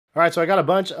All right, so I got a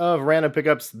bunch of random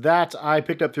pickups that I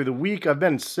picked up through the week. I've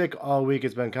been sick all week.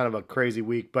 It's been kind of a crazy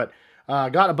week, but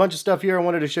got a bunch of stuff here. I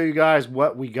wanted to show you guys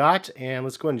what we got, and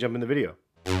let's go ahead and jump in the video.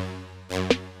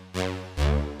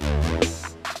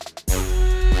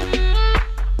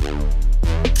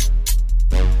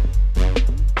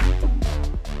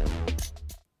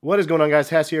 What is going on, guys?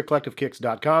 Hess here,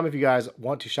 collectivekicks.com. If you guys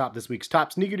want to shop this week's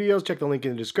top sneaker deals, check the link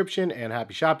in the description, and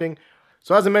happy shopping.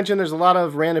 So as I mentioned, there's a lot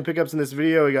of random pickups in this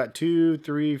video. We got 2,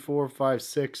 3, 4, 5,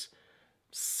 6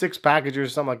 packages or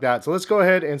something like that. So let's go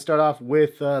ahead and start off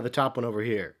with the top one over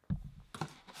here.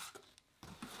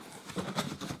 All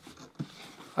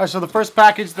right, so the first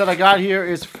package that I got here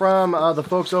is from the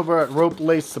folks over at Rope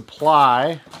Lace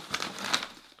Supply.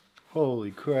 Holy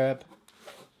crap.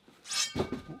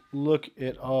 Look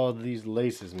at all these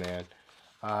laces, man.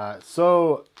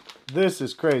 So this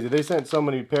is crazy. They sent so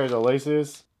many pairs of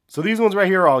laces. So these ones right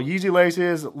here are all Yeezy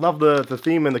laces. Love the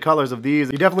theme and the colors of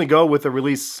these. You definitely go with the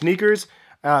release sneakers.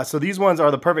 So these ones are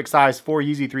the perfect size for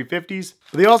Yeezy 350s.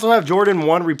 But they also have Jordan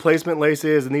 1 replacement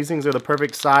laces, and these things are the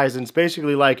perfect size, and it's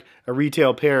basically like a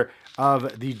retail pair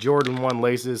of the Jordan 1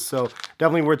 laces. So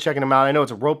definitely worth checking them out. I know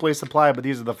it's a Rope Lace Supply, but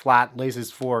these are the flat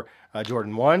laces for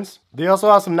Jordan 1s. They also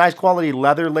have some nice quality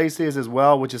leather laces as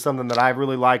well, which is something that I've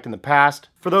really liked in the past.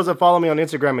 For those that follow me on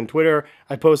Instagram and Twitter,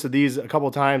 I posted these a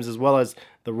couple times, as well as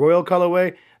the Royal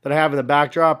colorway that I have in the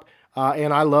backdrop.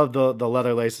 And I love the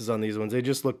leather laces on these ones. They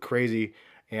just look crazy,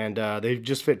 and they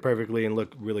just fit perfectly and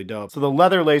look really dope. So the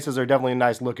leather laces are definitely a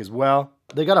nice look as well.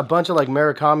 They got a bunch of like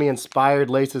Murakami inspired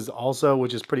laces also,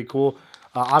 which is pretty cool.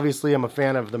 Obviously, I'm a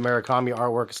fan of the Murakami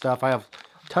artwork stuff. I have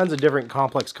tons of different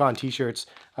Complex Con t-shirts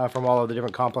from all of the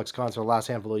different Complex Cons for the last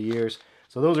handful of years.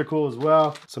 So those are cool as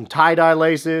well. Some tie-dye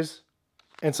laces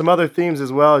and some other themes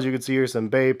as well. As you can see here, some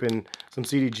Bape and some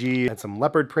CDG and some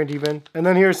leopard print even. And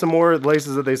then here's some more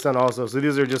laces that they sent also. So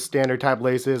these are just standard type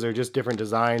laces or just different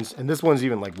designs. And this one's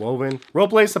even like woven.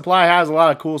 Rope Lace Supply has a lot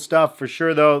of cool stuff for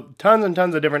sure though. Tons and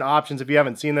tons of different options if you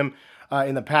haven't seen them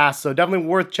in the past. So definitely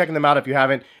worth checking them out if you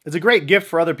haven't. It's a great gift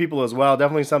for other people as well.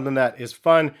 Definitely something that is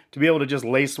fun to be able to just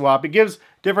lace swap. It gives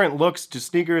different looks to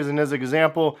sneakers. And as an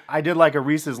example, I did like a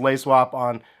Reese's lace swap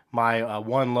on my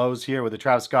One Lows here with the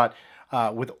Travis Scott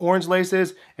with orange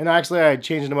laces, and actually I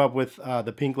changed them up with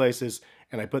the pink laces,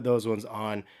 and I put those ones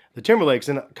on the Timberlakes,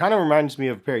 and it kind of reminds me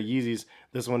of a pair of Yeezys.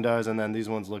 This one does, and then these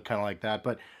ones look kind of like that.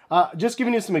 But just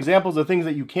giving you some examples of things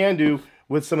that you can do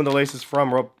with some of the laces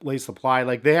from Rope Lace Supply.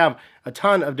 Like, they have a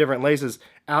ton of different laces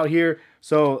out here,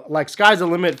 so like sky's the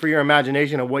limit for your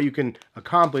imagination of what you can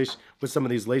accomplish with some of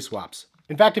these lace swaps.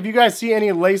 In fact, if you guys see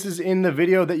any laces in the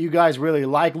video that you guys really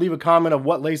like, leave a comment of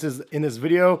what laces in this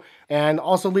video, and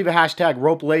also leave a hashtag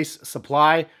Rope Lace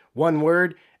Supply, one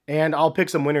word, and I'll pick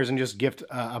some winners and just gift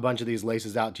a bunch of these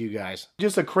laces out to you guys.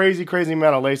 Just a crazy, crazy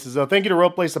amount of laces. So thank you to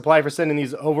Rope Lace Supply for sending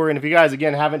these over. And if you guys,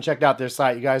 again, haven't checked out their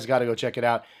site, you guys got to go check it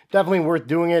out. Definitely worth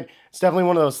doing it. It's definitely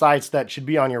one of those sites that should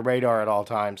be on your radar at all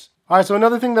times. All right, so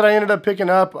another thing that I ended up picking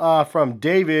up from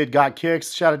David Got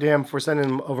Kicks, shout out to him for sending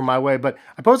them over my way, but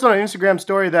I posted on an Instagram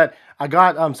story that I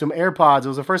got some AirPods. It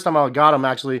was the first time I got them,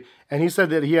 actually, and he said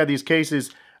that he had these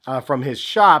cases from his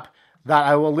shop that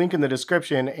I will link in the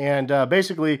description, and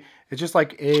basically, it's just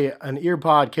like an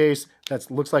earpod case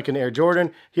that looks like an Air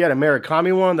Jordan. He had a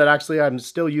Murakami one that actually I'm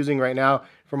still using right now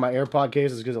for my AirPod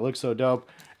cases because it looks so dope,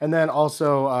 and then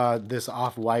also this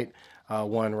off-white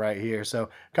one right here. So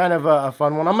kind of a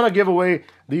fun one. I'm going to give away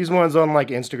these ones on like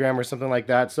Instagram or something like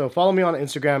that. So follow me on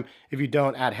Instagram if you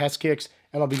don't, at heskicks,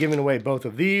 and I'll be giving away both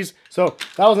of these. So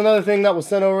that was another thing that was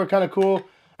sent over, kind of cool.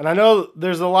 And I know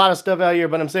there's a lot of stuff out here,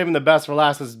 but I'm saving the best for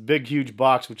last. This big, huge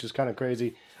box, which is kind of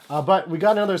crazy. But we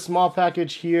got another small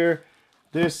package here.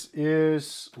 This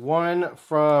is one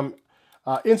from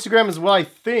Instagram as well, I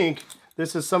think.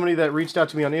 This is somebody that reached out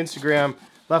to me on Instagram,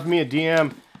 left me a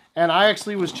DM. And I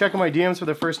actually was checking my DMs for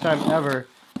the first time ever,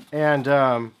 and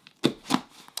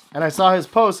I saw his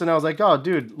post, and I was like, "Oh,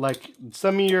 dude, like,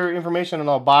 send me your information, and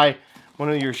I'll buy one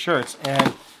of your shirts."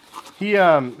 And he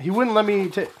wouldn't let me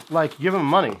like give him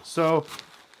money. So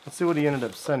let's see what he ended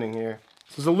up sending here.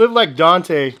 So it's a Live Like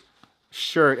Dante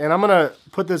shirt, and I'm gonna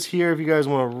put this here. If you guys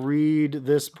want to read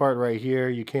this part right here,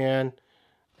 you can,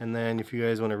 and then if you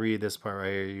guys want to read this part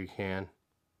right here, you can.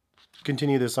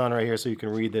 Continue this on right here so you can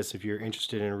read this if you're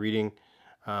interested in reading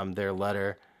their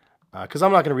letter, because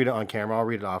I'm not going to read it on camera. I'll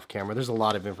read it off camera. There's a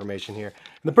lot of information here.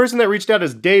 And the person that reached out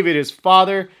is David, his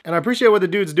father, and I appreciate what the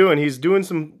dude's doing. He's doing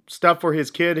some stuff for his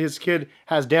kid. His kid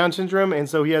has Down syndrome, and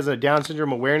so he has a Down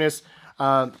syndrome awareness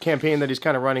campaign that he's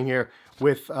kind of running here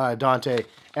with Dante.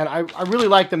 And I really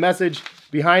like the message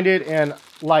behind it, and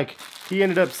like he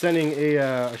ended up sending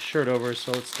a shirt over,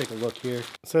 so let's take a look here. It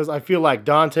says, I feel like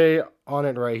Dante on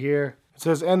it right here. It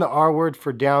says, and the R word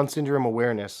for Down syndrome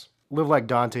awareness. Live like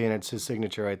Dante, and it's his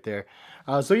signature right there.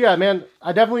 So yeah, man,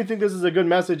 I definitely think this is a good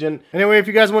message. And anyway, if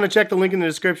you guys want to check the link in the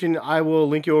description, I will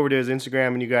link you over to his Instagram,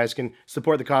 and you guys can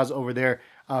support the cause over there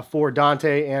for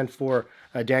Dante and for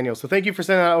Daniel. So thank you for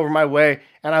sending that over my way.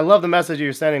 And I love the message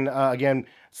you're sending. Again,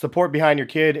 support behind your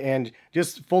kid and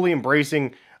just fully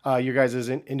embracing your guys'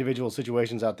 individual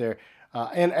situations out there.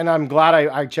 And I'm glad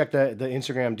I checked the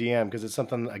Instagram DM, because it's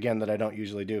something, again, that I don't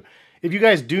usually do. If you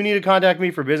guys do need to contact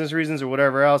me for business reasons or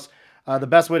whatever else, the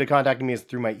best way to contact me is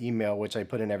through my email, which I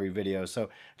put in every video. So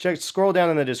scroll down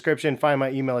in the description, find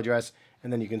my email address,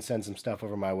 and then you can send some stuff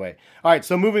over my way. All right,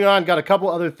 so moving on, got a couple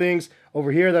other things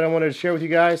over here that I wanted to share with you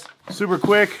guys. Super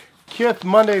quick, Kith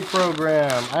Monday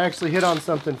program. I actually hit on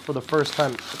something for the first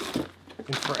time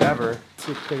in forever.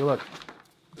 Let's take a look.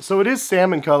 So it is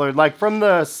salmon colored. Like from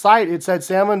the site, it said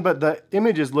salmon, but the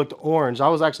images looked orange. I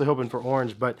was actually hoping for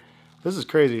orange, but this is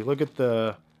crazy. Look at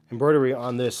the embroidery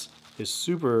on this. Is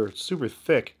super, super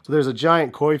thick. So there's a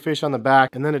giant koi fish on the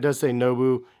back, and then it does say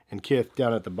Nobu and Kith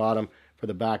down at the bottom for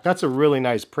the back. That's a really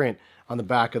nice print on the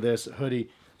back of this hoodie.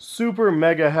 Super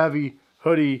mega heavy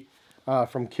hoodie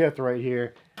from Kith right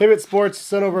here. Hibbett Sports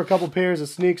sent over a couple pairs of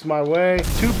sneaks my way.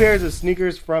 2 pairs of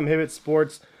sneakers from Hibbett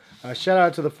Sports. Shout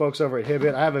out to the folks over at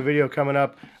Hibbett. I have a video coming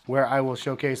up where I will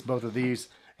showcase both of these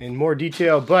in more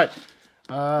detail, but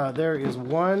there is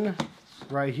one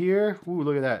right here. Ooh,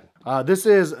 look at that. This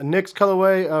is Nick's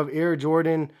colorway of Air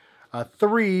Jordan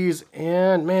 3s,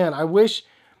 and man, I wish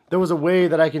there was a way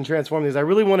that I can transform these. I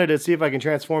really wanted to see if I can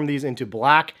transform these into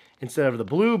black instead of the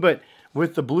blue, but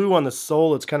with the blue on the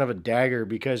sole, it's kind of a dagger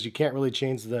because you can't really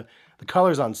change the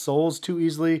colors on soles too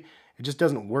easily. It just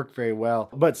doesn't work very well.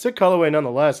 But sick colorway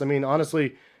nonetheless. I mean,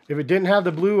 honestly, if it didn't have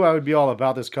the blue, I would be all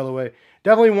about this colorway.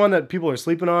 Definitely one that people are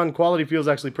sleeping on. Quality feels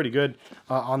actually pretty good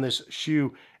on this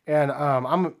shoe. And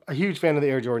I'm a huge fan of the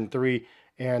Air Jordan 3.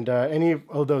 And any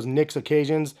of those Knicks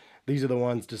occasions, these are the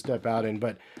ones to step out in.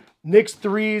 But Knicks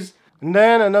 3s, and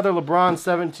then another LeBron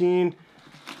 17.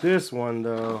 This one,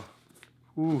 though.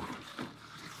 Ooh.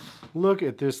 Look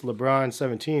at this LeBron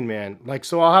 17, man. Like,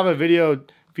 so I'll have a video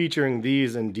featuring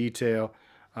these in detail.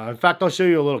 In fact, I'll show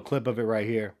you a little clip of it right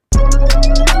here.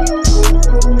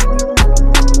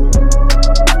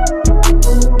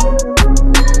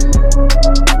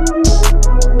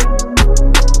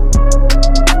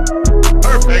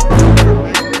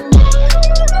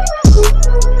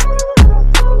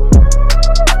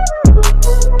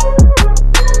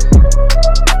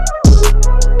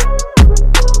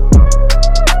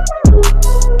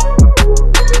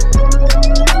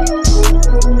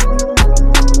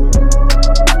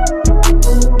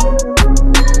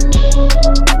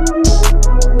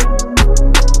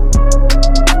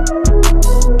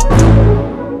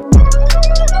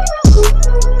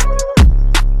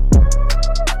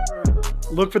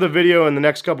 Look for the video in the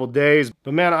next couple days.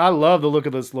 But man, I love the look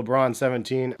of this LeBron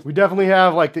 17. We definitely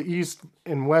have like the East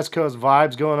and West Coast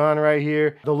vibes going on right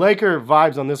here. The Laker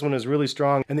vibes on this one is really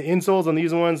strong. And the insoles on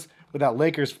these ones with that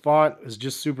Lakers font is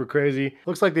just super crazy.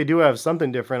 Looks like they do have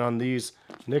something different on these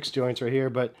Knicks joints right here,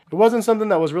 but it wasn't something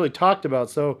that was really talked about.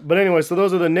 So, but anyway, so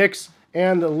those are the Knicks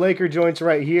and the Laker joints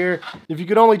right here. If you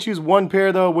could only choose one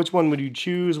pair though, which one would you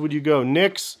choose? Would you go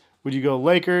Knicks? Would you go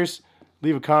Lakers?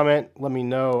 Leave a comment, let me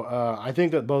know. I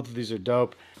think that both of these are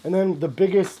dope. And then the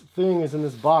biggest thing is in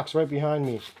this box right behind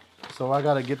me. So I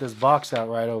gotta get this box out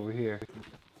right over here.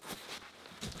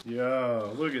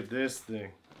 Yo, look at this thing.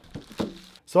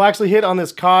 So I actually hit on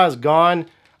this Kaz Gone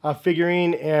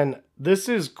figurine, and this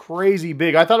is crazy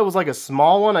big. I thought it was like a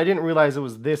small one. I didn't realize it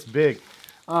was this big.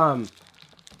 And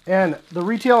the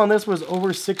retail on this was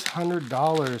over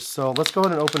 $600. So let's go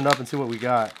ahead and open it up and see what we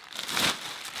got.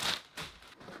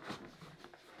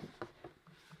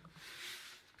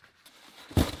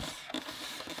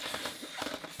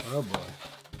 Oh boy.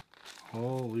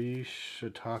 Holy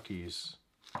shiitakes.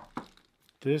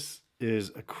 This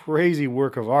is a crazy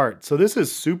work of art. So this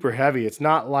is super heavy. It's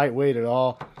not lightweight at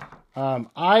all.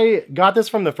 I got this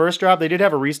from the first drop. They did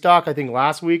have a restock, I think,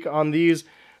 last week on these.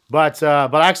 But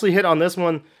I actually hit on this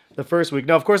one the first week.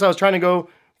 Now, of course, I was trying to go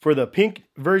for the pink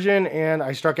version, and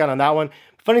I struck out on that one.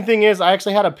 Funny thing is, I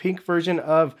actually had a pink version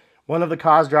of one of the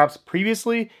Kaz drops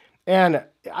previously, and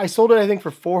I sold it, I think,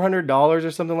 for $400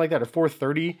 or something like that, or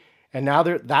 $430, and now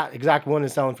that exact one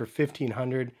is selling for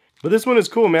 $1,500. But this one is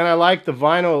cool, man. I like the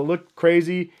vinyl. It looked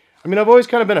crazy. I mean, I've always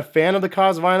kind of been a fan of the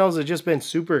Kaz vinyls. It's just been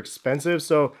super expensive,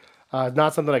 so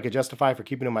not something I could justify for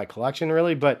keeping in my collection,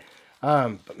 really. But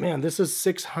man, this is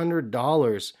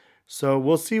 $600. So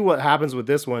we'll see what happens with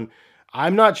this one.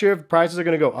 I'm not sure if prices are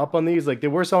going to go up on these. Like, they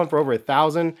were selling for over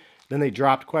 1,000, then they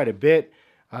dropped quite a bit.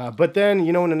 But then,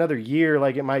 you know, in another year,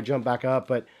 like, it might jump back up.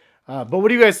 But what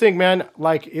do you guys think, man?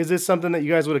 Like, is this something that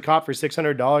you guys would have caught for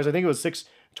 $600? I think it was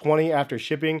 $620 after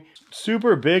shipping.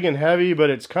 Super big and heavy, but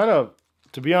it's kind of,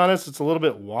 to be honest, it's a little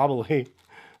bit wobbly.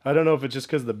 I don't know if it's just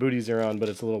because the booties are on, but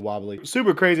it's a little wobbly.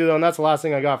 Super crazy though, and that's the last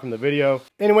thing I got from the video.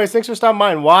 Anyways, thanks for stopping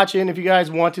by and watching. If you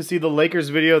guys want to see the Lakers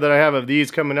video that I have of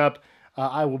these coming up,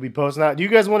 I will be posting that. Do you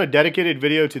guys want a dedicated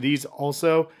video to these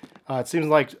also? It seems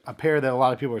like a pair that a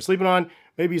lot of people are sleeping on.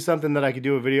 Maybe something that I could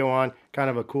do a video on, kind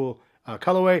of a cool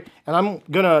colorway. And I'm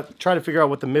gonna try to figure out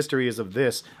what the mystery is of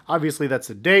this. Obviously, that's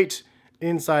the date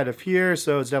inside of here,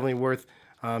 so it's definitely worth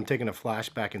taking a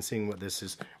flashback and seeing what this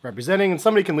is representing. And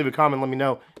somebody can leave a comment, let me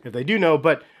know if they do know,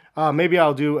 but maybe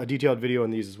I'll do a detailed video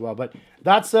on these as well. But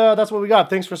that's what we got.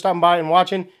 Thanks for stopping by and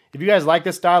watching. If you guys like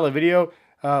this style of video,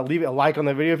 leave a like on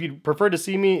the video. If you'd prefer to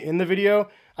see me in the video,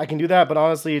 I can do that, but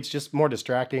honestly, it's just more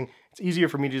distracting. It's easier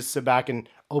for me to just sit back and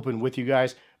open with you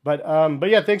guys. But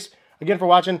yeah, thanks again for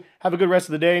watching. Have a good rest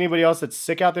of the day. Anybody else that's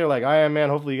sick out there like I am, man,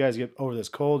 hopefully you guys get over this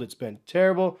cold. It's been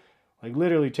terrible. Like,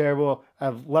 literally terrible.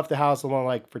 I've left the house alone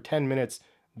like for 10 minutes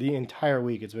the entire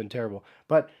week. It's been terrible.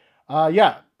 But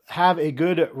yeah, have a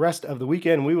good rest of the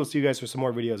weekend. We will see you guys for some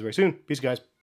more videos very soon. Peace, guys.